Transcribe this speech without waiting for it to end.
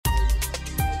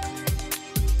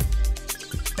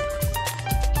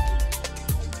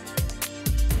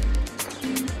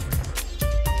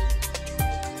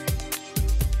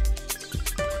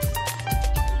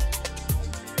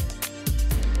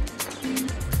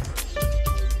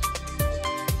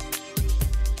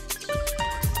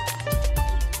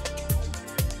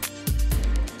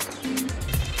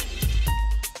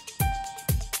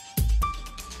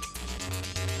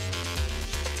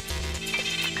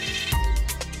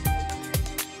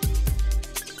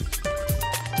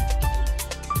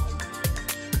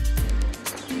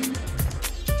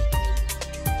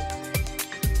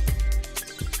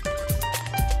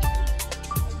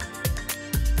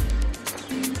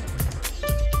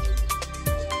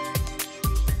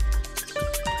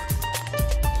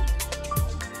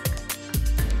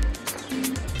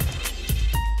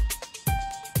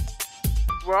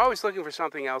we're always looking for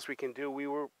something else we can do. We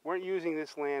weren't using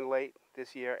this land late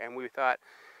this year, and we thought,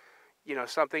 you know,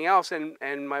 something else.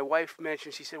 And my wife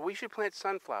mentioned, she said, we should plant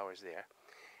sunflowers there.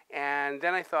 And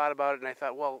then I thought about it, and I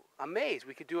thought, well, a maze.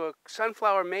 We could do a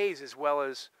sunflower maze as well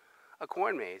as a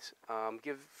corn maze.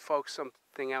 Give folks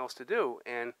something else to do.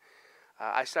 And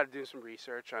I started doing some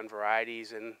research on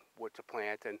varieties and what to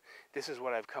plant, and this is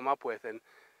what I've come up with. And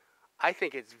I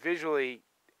think it's visually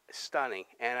stunning,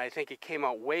 and I think it came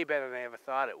out way better than I ever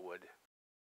thought it would.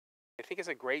 I think it's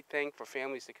a great thing for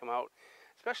families to come out,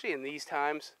 especially in these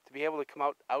times, to be able to come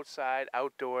out outside,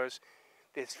 outdoors.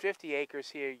 There's 50 acres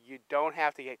here. You don't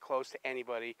have to get close to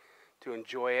anybody to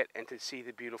enjoy it and to see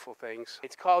the beautiful things.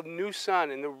 It's called New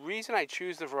Sun, and the reason I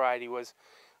choose the variety was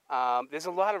there's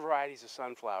a lot of varieties of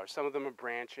sunflowers. Some of them are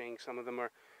branching, some of them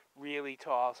are really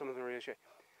tall, some of them are really short.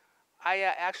 I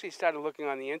actually started looking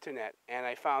on the internet, and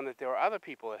I found that there were other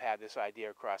people that had this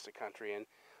idea across the country. And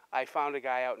I found a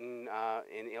guy out in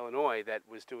Illinois that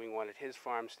was doing one at his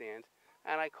farm stand,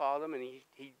 and I called him, and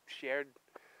he shared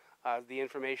the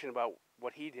information about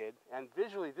what he did. And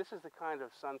visually, this is the kind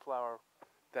of sunflower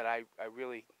that I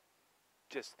really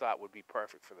just thought would be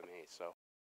perfect for the maze. So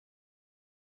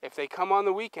if they come on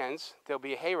the weekends, there'll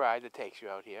be a hayride that takes you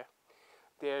out here.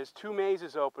 There's 2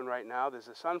 mazes open right now. There's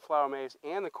the sunflower maze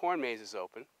and the corn maze is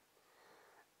open.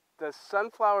 The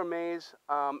sunflower maze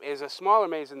is a smaller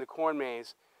maze than the corn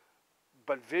maze,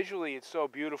 but visually it's so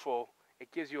beautiful,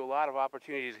 it gives you a lot of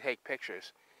opportunity to take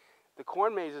pictures. The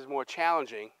corn maze is more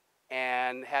challenging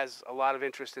and has a lot of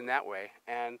interest in that way.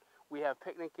 And we have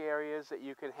picnic areas that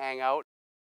you can hang out.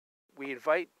 We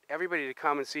invite everybody to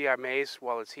come and see our maze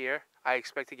while it's here. I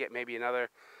expect to get maybe another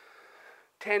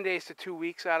 10 days to 2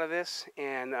 weeks out of this,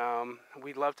 and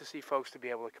we'd love to see folks to be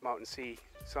able to come out and see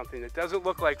something that doesn't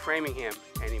look like Framingham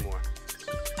anymore.